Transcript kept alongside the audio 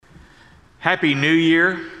Happy New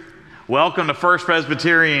Year. Welcome to First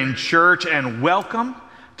Presbyterian Church, and welcome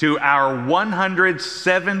to our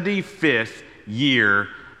 175th year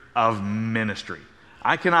of ministry.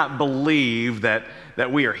 I cannot believe that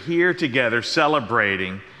we are here together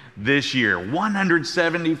celebrating this year,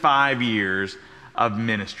 175 years of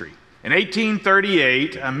ministry. In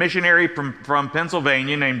 1838, a missionary from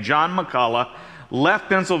Pennsylvania named John McCullough left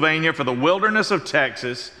Pennsylvania for the wilderness of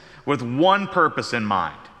Texas with one purpose in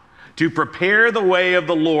mind: to prepare the way of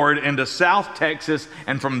the Lord into South Texas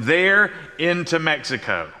and from there into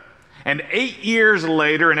Mexico. And 8 years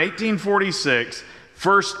later, in 1846,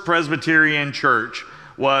 First Presbyterian Church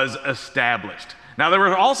was established. Now, there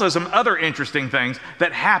were also some other interesting things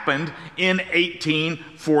that happened in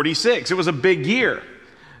 1846. It was a big year.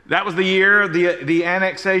 That was the year the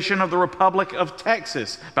annexation of the Republic of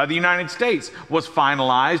Texas by the United States was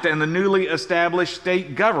finalized, and the newly established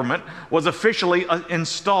state government was officially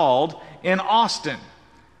installed in Austin.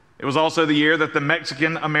 It was also the year that the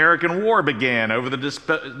Mexican-American War began over the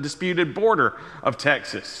disputed border of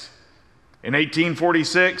Texas. In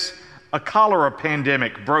 1846, a cholera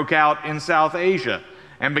pandemic broke out in South Asia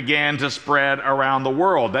and began to spread around the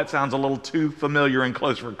world. That sounds a little too familiar and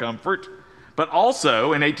close for comfort. But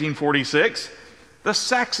also in 1846, the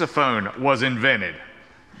saxophone was invented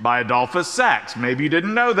by Adolphus Sax. Maybe you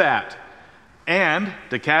didn't know that. And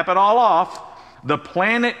to cap it all off, the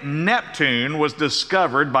planet Neptune was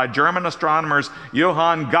discovered by German astronomers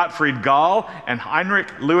Johann Gottfried Galle and Heinrich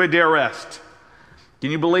Louis d'Arrest.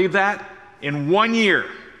 Can you believe that? In 1 year,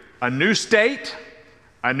 a new state,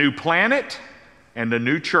 a new planet, and a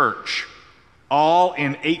new church, all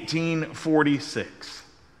in 1846.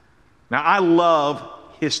 Now, I love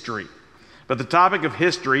history, but the topic of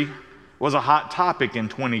history was a hot topic in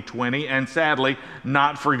 2020, and sadly,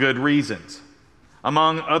 not for good reasons.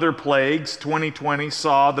 Among other plagues, 2020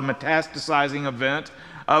 saw the metastasizing event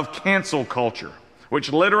of cancel culture,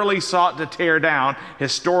 which literally sought to tear down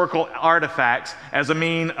historical artifacts as a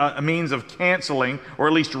means of canceling, or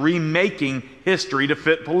at least remaking, history to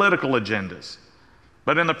fit political agendas.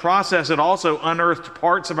 But in the process, it also unearthed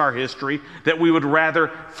parts of our history that we would rather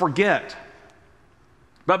forget.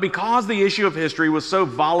 But because the issue of history was so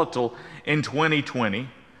volatile in 2020,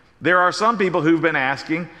 there are some people who've been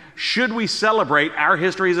asking, should we celebrate our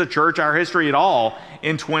history as a church, our history at all,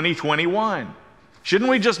 in 2021? Shouldn't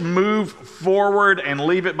we just move forward and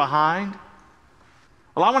leave it behind?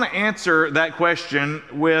 Well, I want to answer that question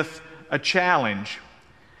with a challenge.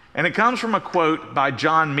 And it comes from a quote by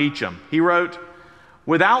John Meacham. He wrote,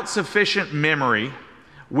 "Without sufficient memory,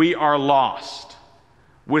 we are lost.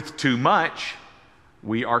 With too much,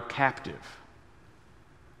 we are captive."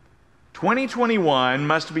 2021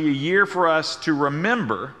 must be a year for us to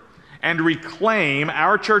remember and reclaim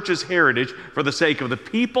our church's heritage for the sake of the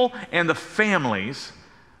people and the families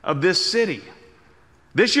of this city.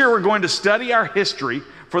 This year, we're going to study our history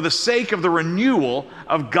for the sake of the renewal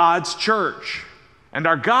of God's church. And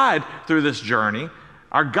our guide through this journey,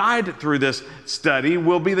 our guide through this study,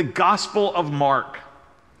 will be the Gospel of Mark.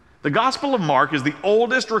 The Gospel of Mark is the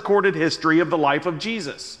oldest recorded history of the life of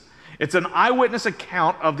Jesus. It's an eyewitness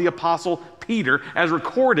account of the Apostle Peter as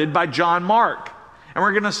recorded by John Mark. And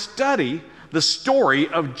we're going to study the story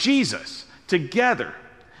of Jesus together,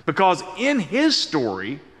 because in his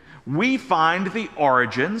story, we find the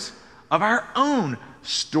origins of our own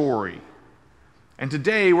story. And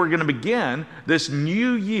today, we're going to begin this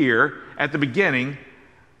new year at the beginning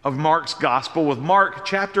of Mark's Gospel with Mark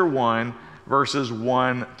chapter 1, verses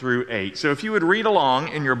 1 through 8. So if you would read along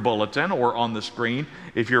in your bulletin or on the screen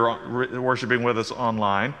if you're worshiping with us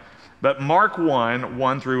online, but Mark 1,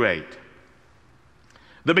 1 through 8.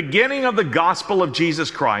 The beginning of the gospel of Jesus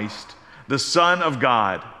Christ, the Son of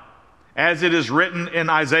God, as it is written in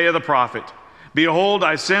Isaiah the prophet, "Behold,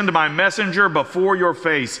 I send my messenger before your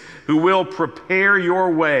face, who will prepare your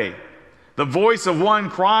way. The voice of one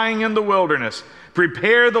crying in the wilderness,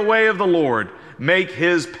 prepare the way of the Lord, make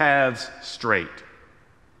his paths straight."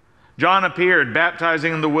 John appeared,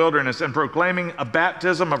 baptizing in the wilderness and proclaiming a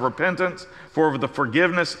baptism of repentance for the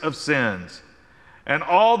forgiveness of sins. And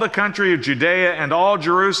all the country of Judea and all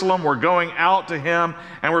Jerusalem were going out to him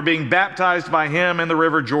and were being baptized by him in the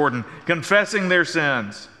river Jordan, confessing their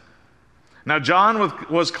sins. Now John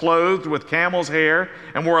was clothed with camel's hair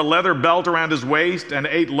and wore a leather belt around his waist and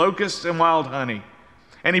ate locusts and wild honey.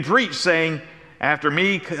 And he preached, saying, "After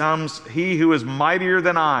me comes he who is mightier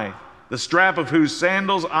than I, the strap of whose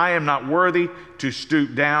sandals I am not worthy to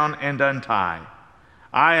stoop down and untie.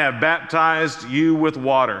 I have baptized you with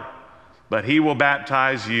water, but he will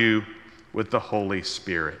baptize you with the Holy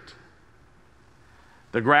Spirit."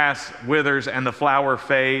 The grass withers and the flower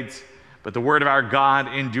fades, but the word of our God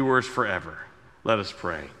endures forever. Let us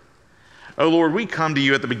pray. Oh Lord, we come to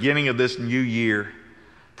you at the beginning of this new year,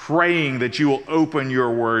 praying that you will open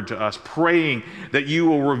your word to us, praying that you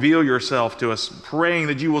will reveal yourself to us, praying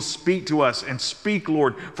that you will speak to us, and speak,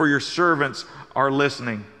 Lord, for your servants are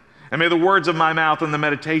listening. And may the words of my mouth and the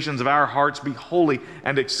meditations of our hearts be holy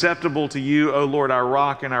and acceptable to you, O Lord, our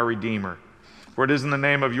rock and our redeemer. For it is in the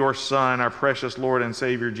name of your Son, our precious Lord and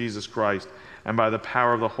Savior, Jesus Christ, and by the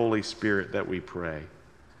power of the Holy Spirit that we pray.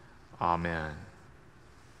 Amen.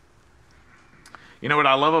 You know what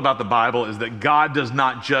I love about the Bible is that God does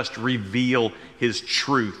not just reveal his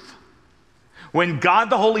truth. When God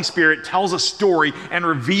the Holy Spirit tells a story and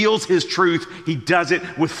reveals his truth, he does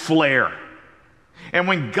it with flair. And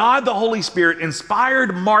when God the Holy Spirit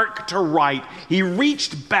inspired Mark to write, he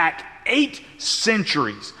reached back 8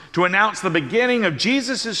 centuries to announce the beginning of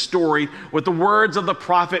Jesus' story with the words of the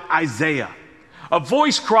prophet Isaiah. A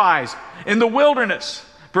voice cries, "In the wilderness,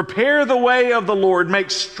 prepare the way of the Lord,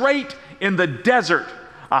 make straight in the desert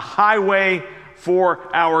a highway for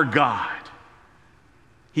our God."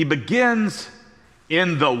 He begins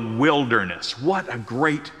in the wilderness. What a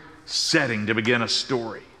great setting to begin a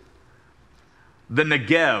story. The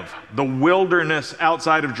Negev, the wilderness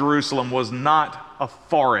outside of Jerusalem, was not a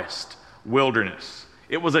forest wilderness.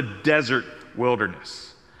 It was a desert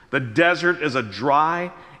wilderness. The desert is a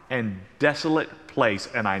dry and desolate place.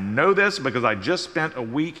 And I know this because I just spent a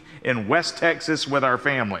week in West Texas with our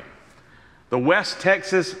family. The West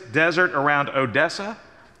Texas desert around Odessa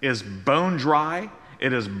is bone dry.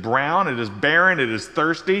 It is brown. It is barren. It is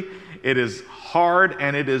thirsty. It is hard,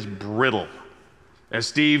 and it is brittle. As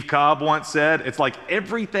Steve Cobb once said, it's like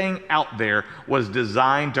everything out there was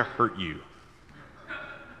designed to hurt you.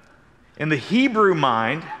 In the Hebrew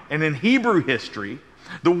mind and in Hebrew history,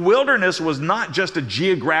 the wilderness was not just a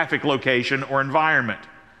geographic location or environment.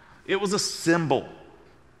 It was a symbol.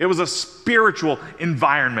 It was a spiritual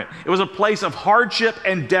environment. It was a place of hardship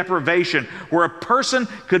and deprivation where a person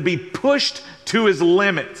could be pushed to his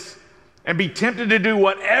limits and be tempted to do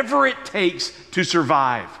whatever it takes to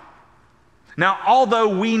survive. Now, although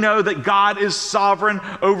we know that God is sovereign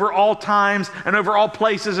over all times and over all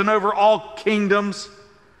places and over all kingdoms,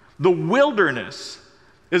 the wilderness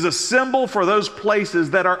is a symbol for those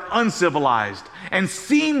places that are uncivilized and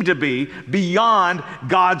seem to be beyond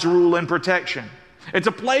God's rule and protection. It's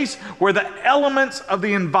a place where the elements of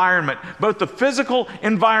the environment, both the physical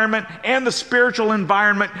environment and the spiritual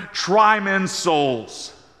environment, try men's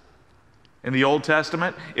souls. In the Old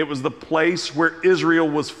Testament, it was the place where Israel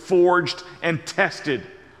was forged and tested,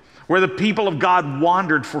 where the people of God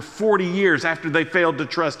wandered for 40 years after they failed to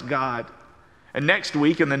trust God. And next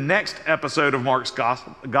week, in the next episode of Mark's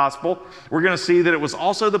Gospel, we're going to see that it was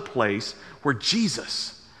also the place where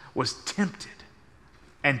Jesus was tempted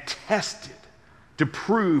and tested to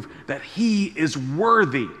prove that he is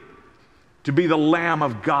worthy to be the Lamb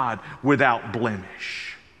of God without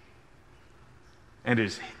blemish. And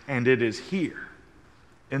it is here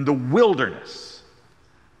in the wilderness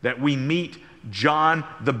that we meet John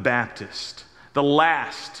the Baptist, the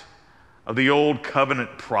last of the old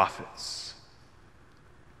covenant prophets.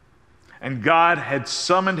 And God had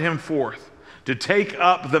summoned him forth to take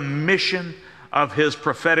up the mission of his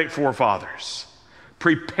prophetic forefathers.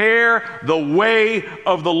 Prepare the way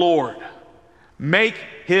of the Lord. Make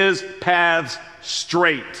his paths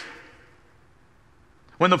straight.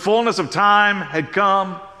 When the fullness of time had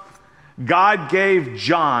come, God gave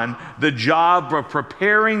John the job of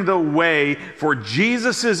preparing the way for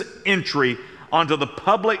Jesus' entry onto the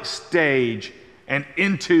public stage and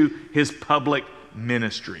into his public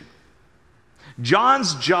ministry.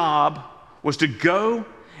 John's job was to go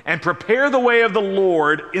and prepare the way of the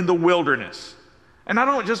Lord in the wilderness. And I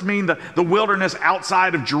don't just mean the wilderness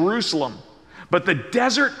outside of Jerusalem, but the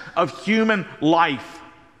desert of human life,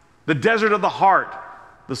 the desert of the heart,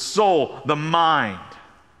 the soul, the mind.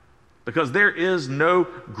 Because there is no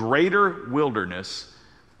greater wilderness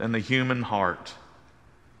than the human heart.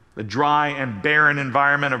 The dry and barren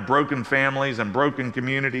environment of broken families and broken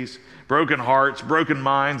communities, broken hearts, broken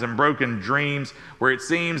minds, and broken dreams, where it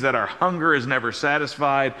seems that our hunger is never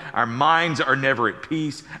satisfied, our minds are never at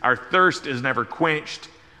peace, our thirst is never quenched,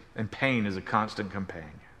 and pain is a constant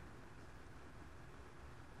companion.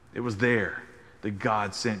 It was there that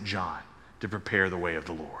God sent John to prepare the way of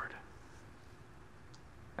the Lord.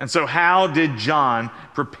 And so how did John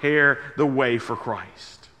prepare the way for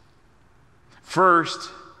Christ?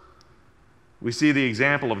 First, we see the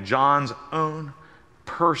example of John's own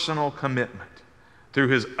personal commitment through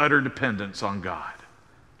his utter dependence on God.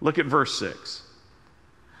 Look at verse 6.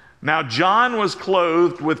 Now John was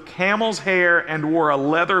clothed with camel's hair and wore a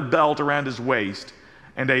leather belt around his waist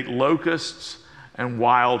and ate locusts and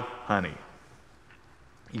wild honey.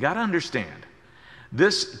 You got to understand,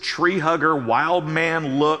 this tree hugger, wild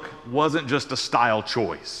man look wasn't just a style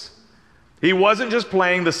choice. He wasn't just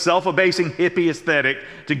playing the self-abasing hippie aesthetic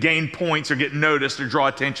to gain points or get noticed or draw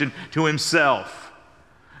attention to himself.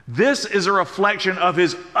 This is a reflection of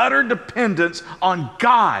his utter dependence on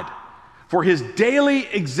God for his daily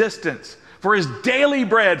existence, for his daily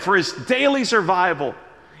bread, for his daily survival.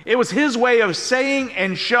 It was his way of saying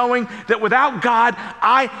and showing that without God,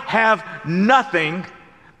 I have nothing,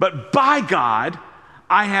 but by God,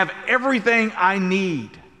 I have everything I need.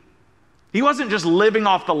 He wasn't just living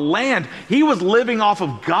off the land, he was living off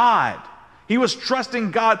of God. He was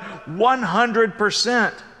trusting God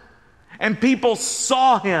 100%. And people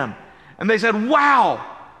saw him and they said, wow,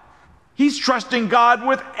 he's trusting God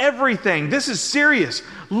with everything. This is serious.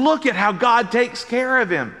 Look at how God takes care of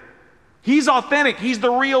him. He's authentic. He's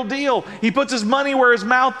the real deal. He puts his money where his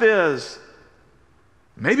mouth is.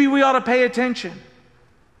 Maybe we ought to pay attention.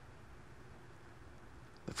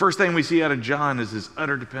 The first thing we see out of John is his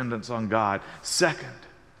utter dependence on God. Second,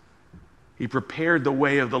 he prepared the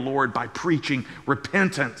way of the Lord by preaching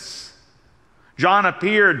repentance. John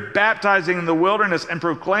appeared baptizing in the wilderness and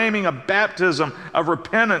proclaiming a baptism of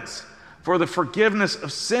repentance for the forgiveness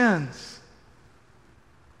of sins.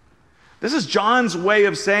 This is John's way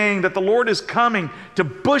of saying that the Lord is coming to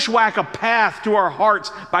bushwhack a path to our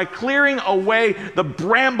hearts by clearing away the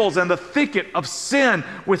brambles and the thicket of sin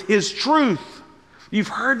with his truth. You've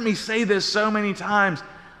heard me say this so many times,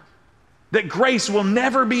 that grace will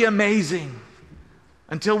never be amazing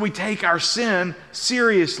until we take our sin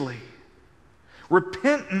seriously.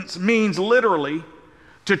 Repentance means literally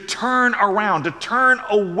to turn around, to turn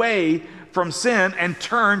away from sin and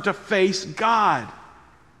turn to face God.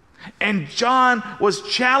 And John was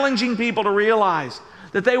challenging people to realize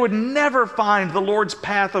that they would never find the Lord's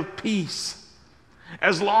path of peace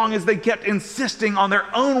as long as they kept insisting on their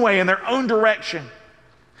own way and their own direction.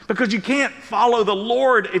 Because you can't follow the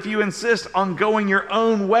Lord if you insist on going your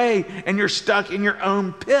own way and you're stuck in your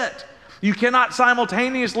own pit. You cannot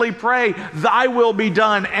simultaneously pray, thy will be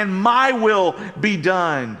done and my will be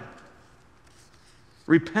done.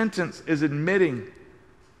 Repentance is admitting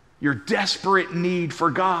your desperate need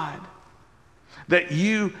for God, that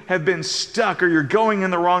you have been stuck or you're going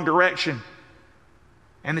in the wrong direction,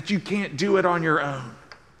 and that you can't do it on your own.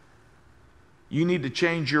 You need to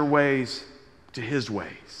change your ways to his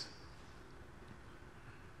ways.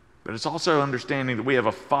 But it's also understanding that we have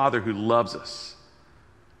a Father who loves us,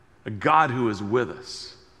 a God who is with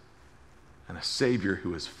us, and a Savior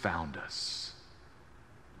who has found us.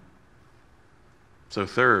 So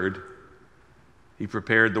third, he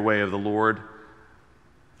prepared the way of the Lord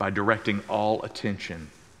by directing all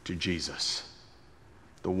attention to Jesus,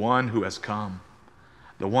 the one who has come,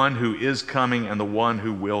 the one who is coming, and the one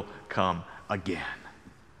who will come again.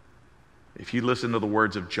 If you listen to the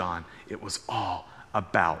words of John, it was all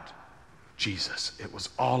about Jesus. It was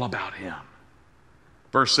all about him.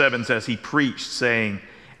 Verse 7 says, he preached, saying,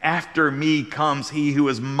 after me comes he who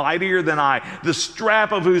is mightier than I, the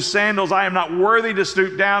strap of whose sandals I am not worthy to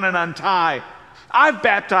stoop down and untie. I've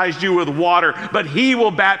baptized you with water, but he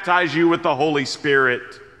will baptize you with the Holy Spirit.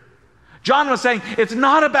 John was saying, it's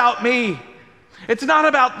not about me. It's not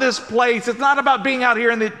about this place. It's not about being out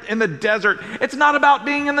here in the desert. It's not about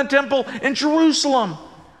being in the temple in Jerusalem.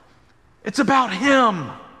 It's about him.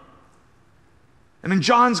 And in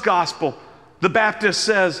John's gospel, the Baptist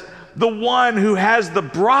says, the one who has the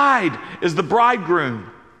bride is the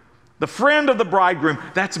bridegroom. The friend of the bridegroom,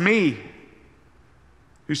 that's me,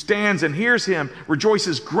 who stands and hears him,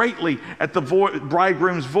 rejoices greatly at the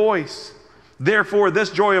bridegroom's voice. Therefore, this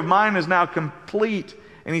joy of mine is now complete.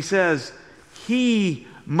 And he says, he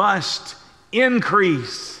must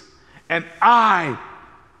increase, and I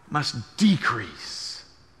must decrease.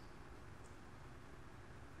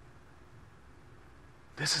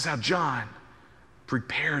 This is how John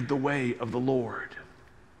prepared the way of the Lord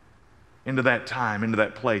into that time, into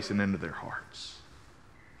that place, and into their hearts.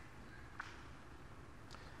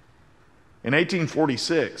 In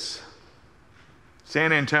 1846,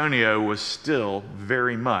 San Antonio was still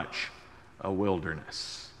very much a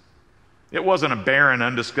wilderness. It wasn't a barren,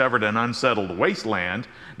 undiscovered, and unsettled wasteland.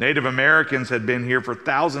 Native Americans had been here for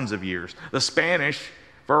thousands of years. The Spanish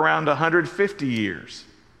for around 150 years.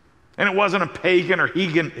 And it wasn't a pagan or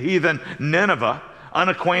heathen Nineveh,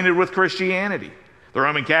 unacquainted with Christianity. The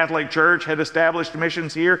Roman Catholic Church had established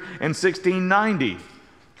missions here in 1690.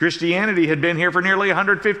 Christianity had been here for nearly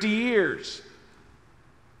 150 years.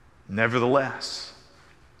 Nevertheless,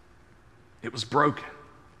 It was broken.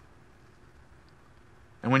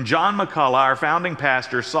 And when John McCullough, our founding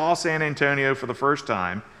pastor, saw San Antonio for the first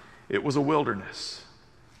time, it was a wilderness.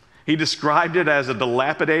 He described it as a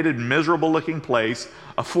dilapidated, miserable-looking place,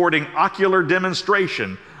 affording ocular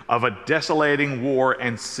demonstration of a desolating war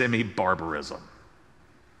and semi-barbarism.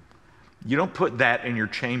 You don't put that in your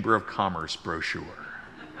Chamber of Commerce brochure.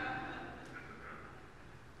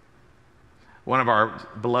 One of our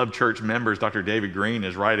beloved church members, Dr. David Green,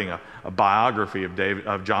 is writing a biography of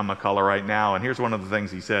John McCullough right now, and here's one of the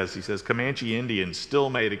things he says. He says, Comanche Indians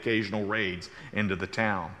still made occasional raids into the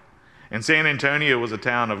town. And San Antonio was a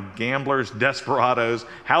town of gamblers, desperados,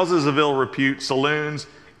 houses of ill repute, saloons,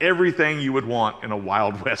 everything you would want in a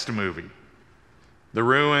Wild West movie. The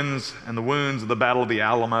ruins and the wounds of the Battle of the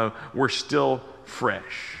Alamo were still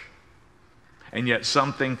fresh. And yet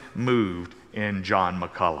something moved in John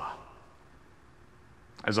McCullough.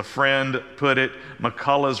 As a friend put it,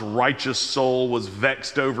 McCullough's righteous soul was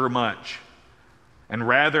vexed over much. And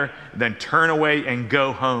rather than turn away and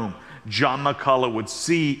go home, John McCullough would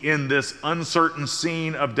see in this uncertain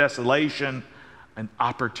scene of desolation an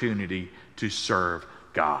opportunity to serve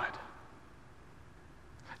God.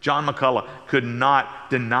 John McCullough could not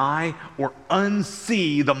deny or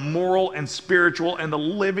unsee the moral and spiritual and the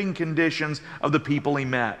living conditions of the people he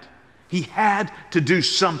met. He had to do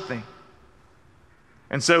something.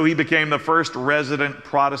 And so he became the first resident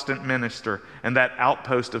Protestant minister in that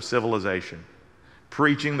outpost of civilization,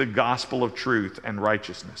 preaching the gospel of truth and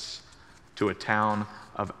righteousness to a town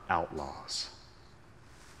of outlaws.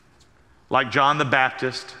 Like John the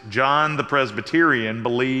Baptist, John the Presbyterian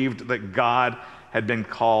believed that God had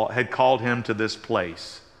called him to this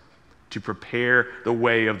place to prepare the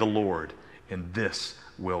way of the Lord in this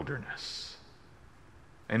wilderness.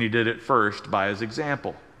 And he did it first by his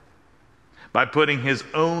example, by putting his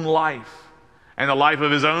own life and the life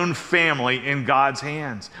of his own family in God's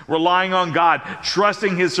hands, relying on God,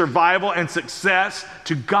 trusting his survival and success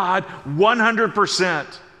to God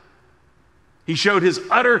 100%. He showed his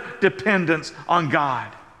utter dependence on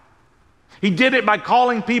God. He did it by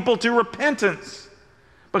calling people to repentance,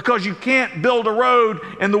 because you can't build a road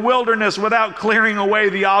in the wilderness without clearing away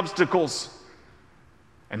the obstacles.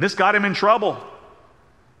 And this got him in trouble.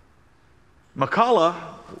 McCullough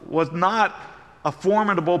was not a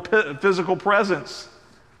formidable physical presence,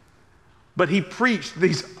 but he preached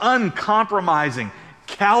these uncompromising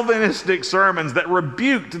Calvinistic sermons that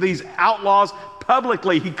rebuked these outlaws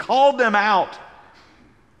publicly. He called them out.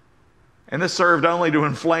 And this served only to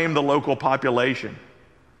inflame the local population.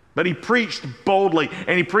 But he preached boldly,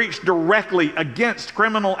 and he preached directly against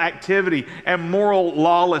criminal activity and moral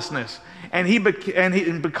lawlessness. And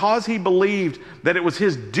because he believed that it was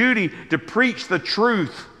his duty to preach the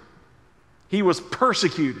truth, he was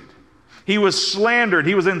persecuted, he was slandered,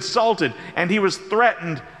 he was insulted, and he was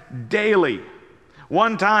threatened daily.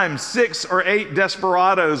 One time, 6 or 8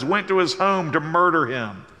 desperados went to his home to murder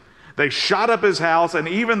him. They shot up his house, and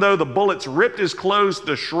even though the bullets ripped his clothes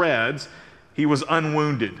to shreds, he was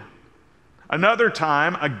unwounded. Another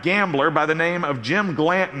time, a gambler by the name of Jim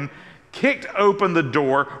Glanton kicked open the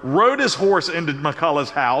door, rode his horse into McCullough's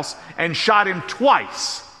house, and shot him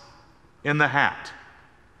twice in the hat.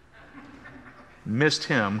 Missed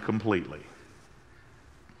him completely.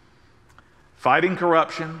 Fighting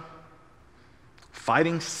corruption,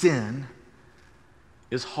 fighting sin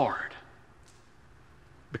is hard,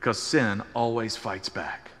 because sin always fights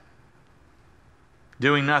back.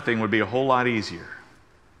 Doing nothing would be a whole lot easier.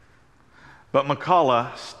 But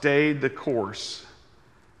McCullough stayed the course,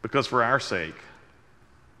 because for our sake,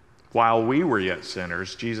 while we were yet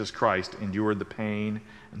sinners, Jesus Christ endured the pain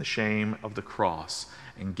and the shame of the cross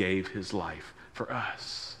and gave his life for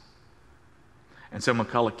us. And so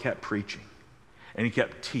McCullough kept preaching, and he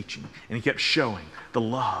kept teaching, and he kept showing the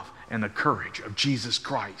love and the courage of Jesus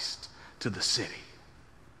Christ to the city.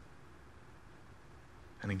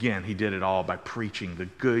 And again, he did it all by preaching the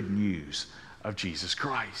good news of Jesus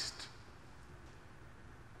Christ.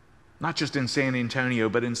 Not just in San Antonio,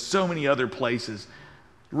 but in so many other places.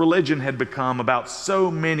 Religion had become about so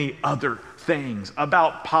many other things,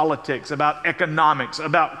 about politics, about economics,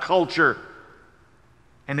 about culture,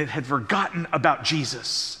 and it had forgotten about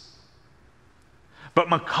Jesus. But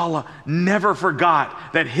McCullough never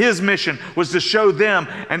forgot that his mission was to show them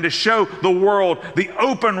and to show the world the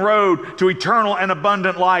open road to eternal and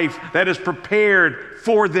abundant life that is prepared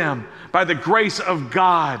for them by the grace of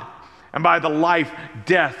God and by the life,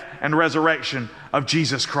 death, and resurrection of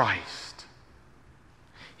Jesus Christ.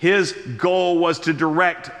 His goal was to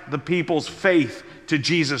direct the people's faith to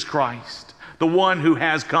Jesus Christ, the one who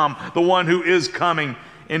has come, the one who is coming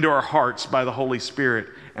into our hearts by the Holy Spirit,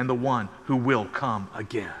 and the one who will come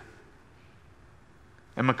again.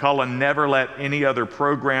 And McCullough never let any other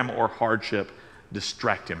program or hardship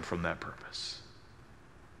distract him from that purpose.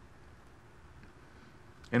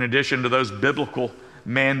 In addition to those biblical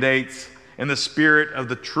mandates, in the spirit of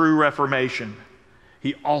the true Reformation,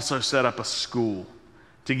 he also set up a school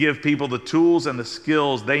to give people the tools and the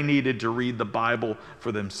skills they needed to read the Bible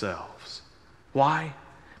for themselves. Why?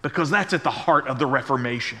 Because that's at the heart of the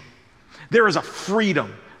Reformation. There is a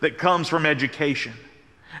freedom that comes from education.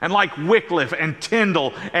 And like Wycliffe and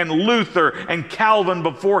Tyndale and Luther and Calvin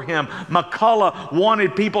before him, McCullough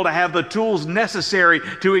wanted people to have the tools necessary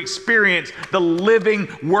to experience the living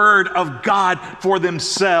Word of God for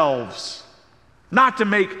themselves. Not to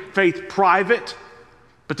make faith private,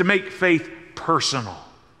 but to make faith personal.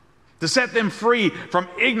 To set them free from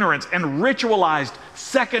ignorance and ritualized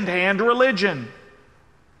secondhand religion.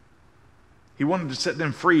 He wanted to set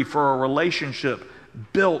them free for a relationship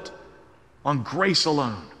built on grace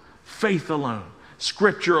alone, faith alone,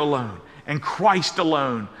 Scripture alone, and Christ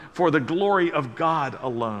alone, for the glory of God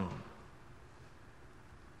alone.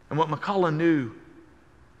 And what McCullough knew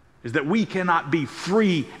is that we cannot be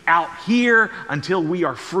free out here until we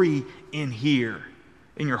are free in here,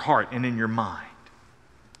 in your heart and in your mind.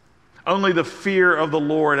 Only the fear of the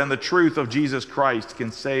Lord and the truth of Jesus Christ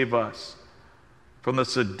can save us from the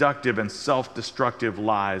seductive and self-destructive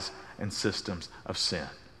lies and systems of sin.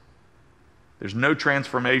 There's no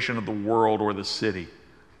transformation of the world or the city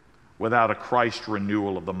without a Christ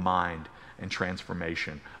renewal of the mind and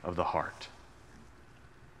transformation of the heart.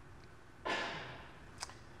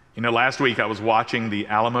 You know, last week I was watching the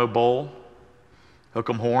Alamo Bowl, Hook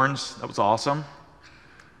 'em Horns. That was awesome.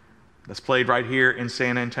 That's played right here in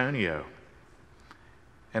San Antonio.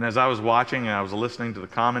 And as I was watching and I was listening to the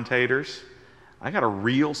commentators, I got a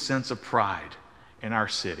real sense of pride in our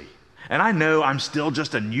city. And I know I'm still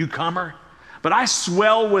just a newcomer, but I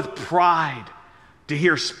swell with pride to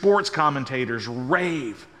hear sports commentators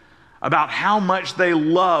rave about how much they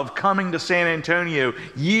love coming to San Antonio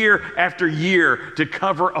year after year to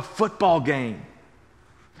cover a football game.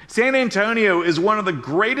 San Antonio is one of the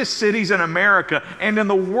greatest cities in America and in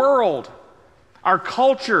the world. Our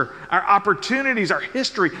culture, our opportunities, our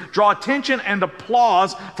history draw attention and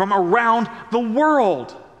applause from around the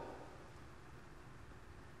world.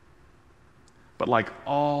 But like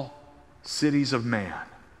all cities of man,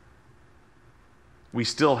 we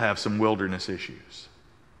still have some wilderness issues.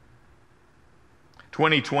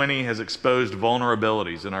 2020 has exposed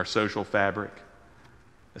vulnerabilities in our social fabric,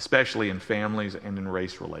 especially in families and in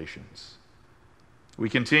race relations. We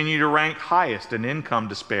continue to rank highest in income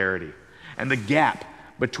disparity, and the gap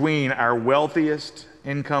between our wealthiest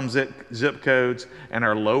income zip codes and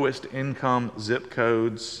our lowest income zip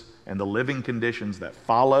codes and the living conditions that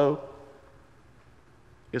follow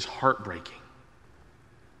is heartbreaking.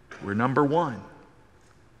 We're number one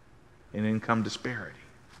in income disparity.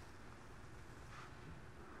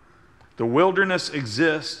 The wilderness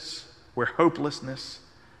exists where hopelessness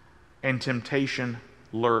and temptation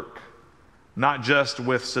lurk, not just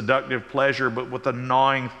with seductive pleasure, but with a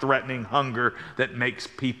gnawing, threatening hunger that makes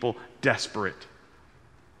people desperate.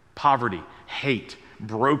 Poverty, hate,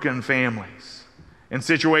 broken families. In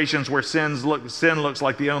situations where sin looks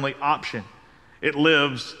like the only option, it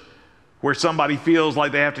lives where somebody feels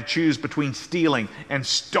like they have to choose between stealing and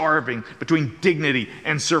starving, between dignity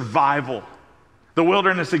and survival. The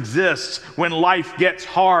wilderness exists when life gets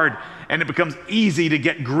hard and it becomes easy to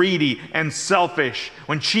get greedy and selfish,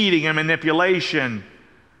 when cheating and manipulation,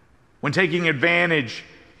 when taking advantage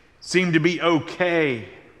seem to be okay,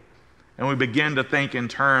 and we begin to think in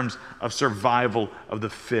terms of survival of the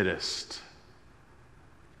fittest.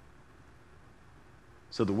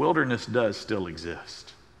 So the wilderness does still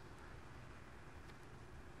exist.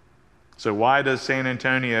 So why does San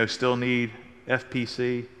Antonio still need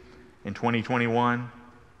FPC in 2021?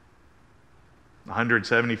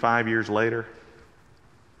 175 years later?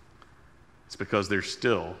 It's because there's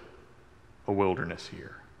still a wilderness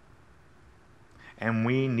here. And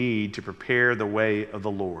we need to prepare the way of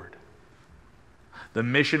the Lord. The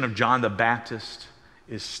mission of John the Baptist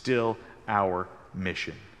is still our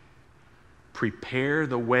mission. Prepare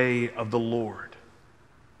the way of the Lord.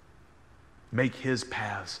 Make his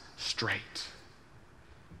paths straight.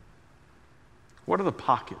 What are the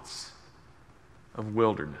pockets of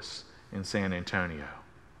wilderness in San Antonio?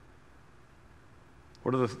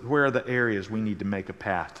 Where are the areas we need to make a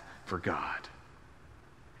path for God?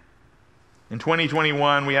 In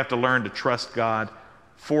 2021, we have to learn to trust God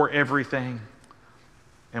for everything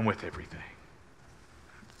and with everything.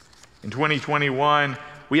 In 2021,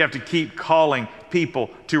 we have to keep calling people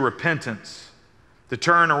to repentance, to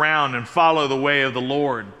turn around and follow the way of the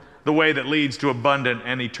Lord, the way that leads to abundant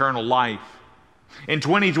and eternal life. In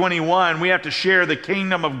 2021, we have to share the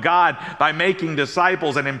kingdom of God by making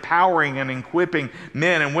disciples and empowering and equipping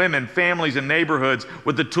men and women, families and neighborhoods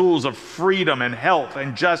with the tools of freedom and health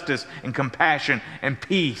and justice and compassion and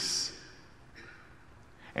peace.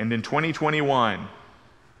 And in 2021,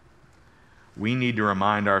 we need to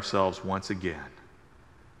remind ourselves once again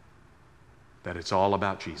that it's all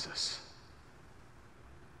about Jesus.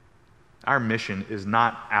 Our mission is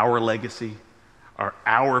not our legacy, or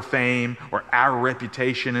our fame, or our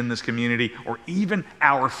reputation in this community, or even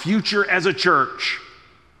our future as a church.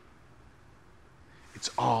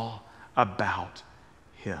 It's all about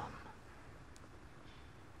Him.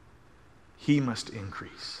 He must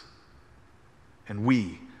increase, and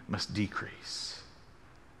we must decrease.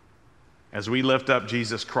 As we lift up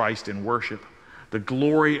Jesus Christ in worship, the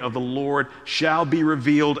glory of the Lord shall be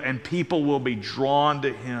revealed, and people will be drawn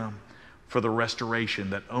to Him for the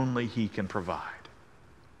restoration that only He can provide.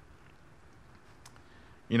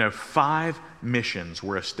 5 missions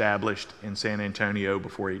were established in San Antonio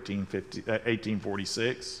before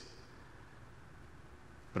 1846.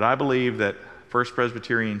 But I believe that First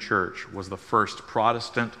Presbyterian Church was the first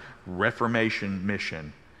Protestant Reformation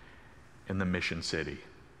mission in the mission city.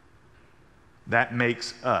 That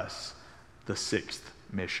makes us the 6th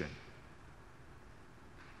mission.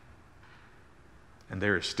 And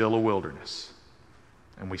there is still a wilderness,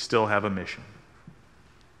 and we still have a mission.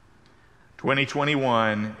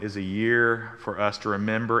 2021 is a year for us to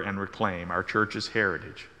remember and reclaim our church's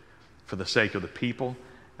heritage for the sake of the people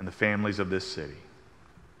and the families of this city.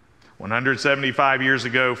 175 years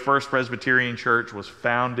ago, First Presbyterian Church was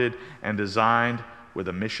founded and designed with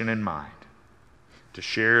a mission in mind: to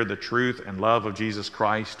share the truth and love of Jesus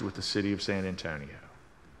Christ with the city of San Antonio.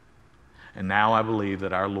 And now I believe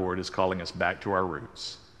that our Lord is calling us back to our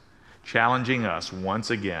roots, challenging us once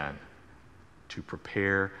again to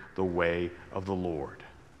prepare the way of the Lord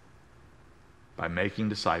by making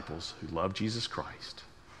disciples who love Jesus Christ,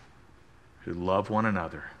 who love one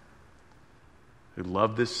another, who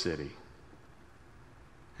love this city,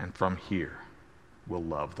 and from here will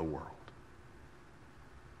love the world.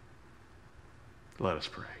 Let us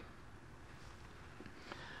pray.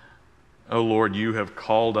 Oh Lord, you have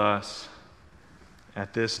called us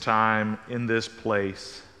at this time, in this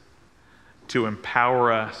place, to empower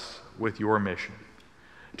us with your mission,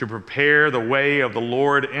 to prepare the way of the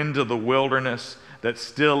Lord into the wilderness that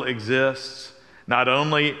still exists, not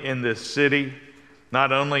only in this city,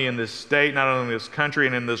 not only in this state, not only in this country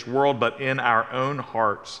and in this world, but in our own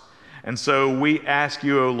hearts. And so we ask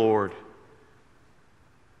you, O Lord,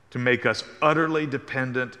 to make us utterly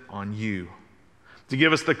dependent on you, to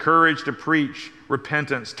give us the courage to preach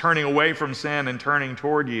repentance, turning away from sin and turning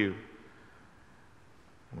toward you.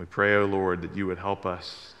 And we pray, O Lord, that you would help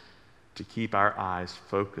us to keep our eyes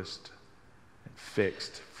focused and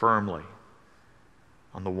fixed firmly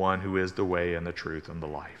on the one who is the way and the truth and the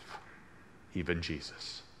life, even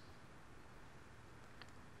Jesus.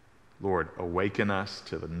 Lord, awaken us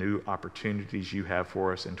to the new opportunities you have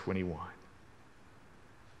for us in 21.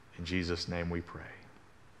 In Jesus' name we pray.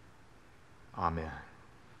 Amen.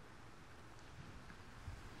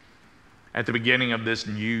 At the beginning of this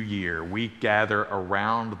new year, we gather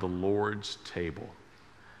around the Lord's table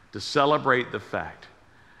to celebrate the fact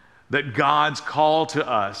that God's call to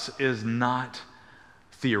us is not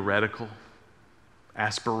theoretical,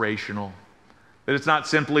 aspirational, that it's not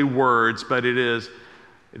simply words, but it is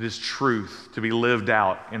truth to be lived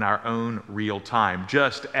out in our own real time,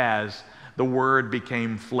 just as the Word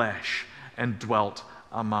became flesh and dwelt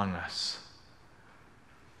among us.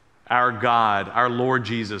 Our God, our Lord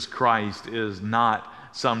Jesus Christ, is not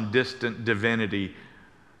some distant divinity,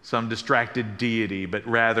 some distracted deity, but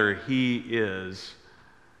rather He is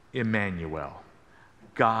Emmanuel,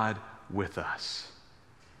 God with us.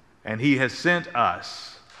 And He has sent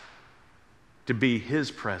us to be His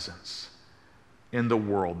presence in the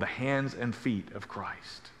world, the hands and feet of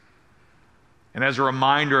Christ. And as a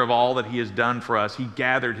reminder of all that He has done for us, He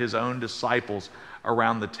gathered His own disciples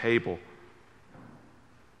around the table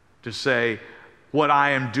to say, what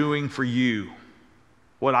I am doing for you,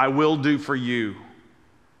 what I will do for you,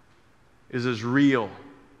 is as real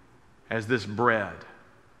as this bread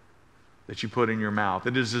that you put in your mouth.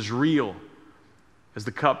 It is as real as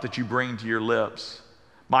the cup that you bring to your lips.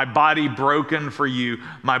 My body broken for you,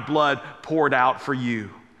 my blood poured out for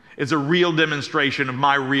you. It's a real demonstration of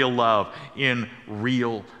my real love in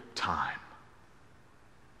real time.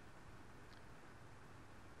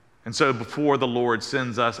 And so before the Lord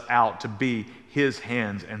sends us out to be his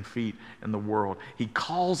hands and feet in the world, he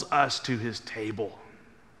calls us to his table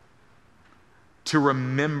to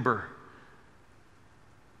remember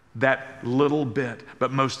that little bit,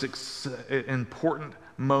 but most important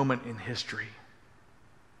moment in history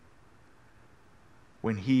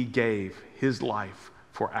when he gave his life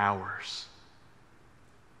for ours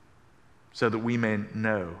so that we may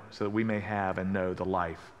know, so that we may have and know the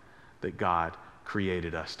life that God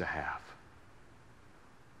created us to have.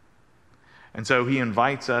 And so he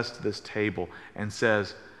invites us to this table and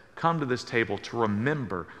says, come to this table to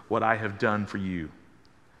remember what I have done for you,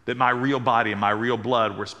 that my real body and my real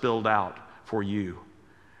blood were spilled out for you,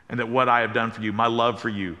 and that what I have done for you, my love for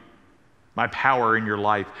you, my power in your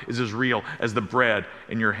life is as real as the bread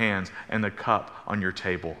in your hands and the cup on your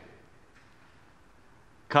table.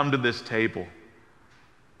 Come to this table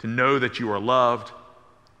to know that you are loved.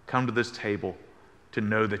 Come to this table to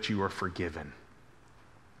know that you are forgiven.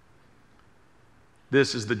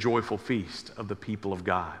 This is the joyful feast of the people of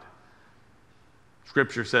God.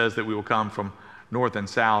 Scripture says that we will come from north and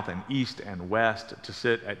south and east and west to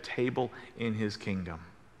sit at table in his kingdom.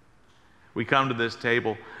 We come to this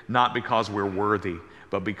table not because we're worthy,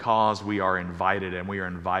 but because we are invited, and we are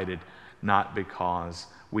invited not because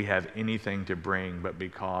we have anything to bring, but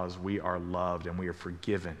because we are loved and we are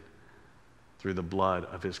forgiven through the blood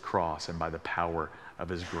of his cross and by the power of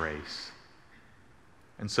his grace.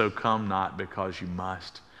 And so come not because you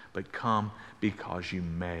must, but come because you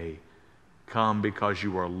may. Come because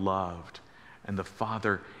you are loved, and the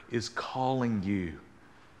Father is calling you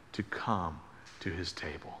to come to his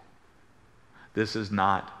table. This is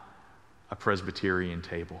not a Presbyterian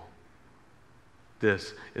table.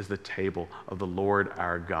 This is the table of the Lord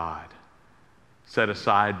our God, set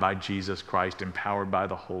aside by Jesus Christ, empowered by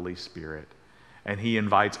the Holy Spirit. And he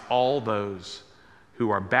invites all those who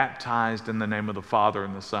are baptized in the name of the Father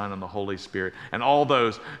and the Son and the Holy Spirit, and all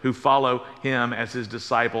those who follow him as his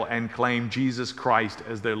disciple and claim Jesus Christ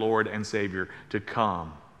as their Lord and Savior, to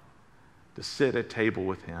come, to sit at table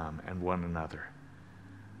with him and one another,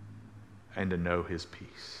 and to know his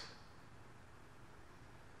peace.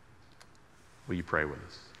 Will you pray with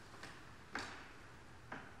us?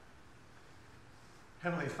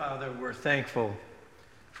 Heavenly Father, we're thankful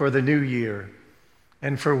for the new year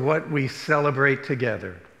and for what we celebrate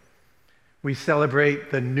together. We celebrate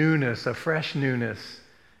the newness, a fresh newness,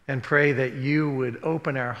 and pray that you would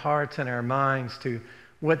open our hearts and our minds to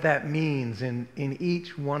what that means in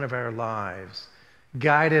each one of our lives.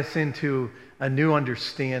 Guide us into a new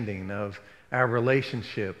understanding of our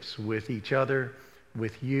relationships with each other,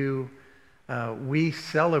 with you. We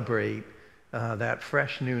celebrate that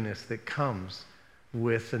fresh newness that comes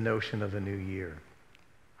with the notion of the new year.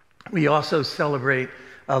 We also celebrate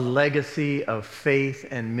a legacy of faith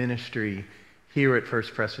and ministry here at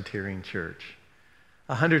First Presbyterian Church.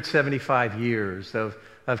 175 years of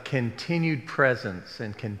continued presence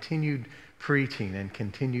and continued preaching and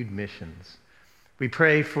continued missions. We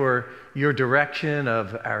pray for your direction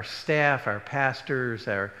of our staff, our pastors,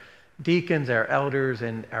 our deacons, our elders,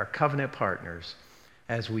 and our covenant partners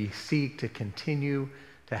as we seek to continue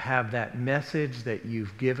to have that message that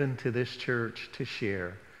you've given to this church to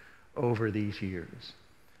share over these years.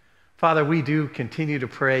 Father, we do continue to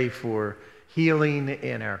pray for healing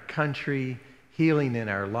in our country, healing in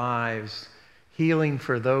our lives, healing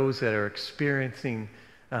for those that are experiencing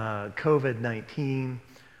COVID-19.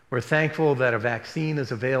 We're thankful that a vaccine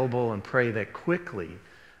is available and pray that quickly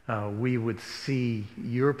we would see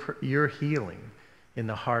your healing in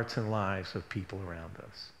the hearts and lives of people around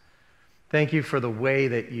us. Thank you for the way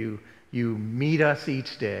that you meet us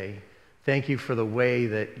each day. Thank you for the way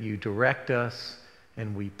that you direct us,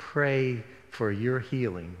 and we pray for your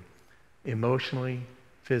healing emotionally,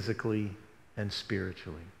 physically, and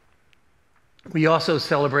spiritually. We also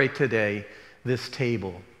celebrate today this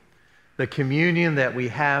table, the communion that we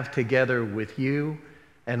have together with you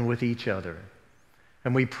and with each other.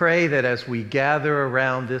 And we pray that as we gather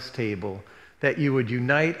around this table, that you would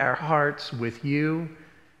unite our hearts with you,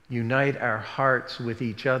 unite our hearts with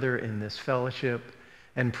each other in this fellowship,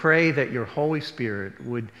 and pray that your Holy Spirit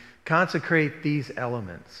would consecrate these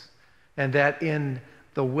elements, and that in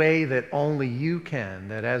the way that only you can,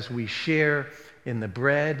 that as we share in the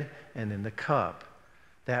bread and in the cup,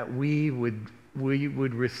 that we would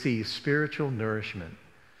receive spiritual nourishment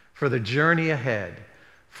for the journey ahead,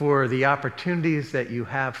 for the opportunities that you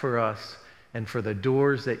have for us, and for the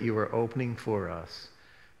doors that you are opening for us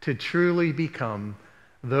to truly become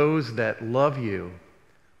those that love you,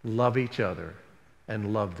 love each other,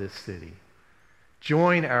 and love this city.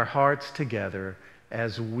 Join our hearts together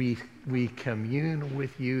as we commune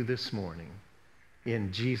with you this morning.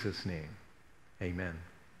 In Jesus' name, amen.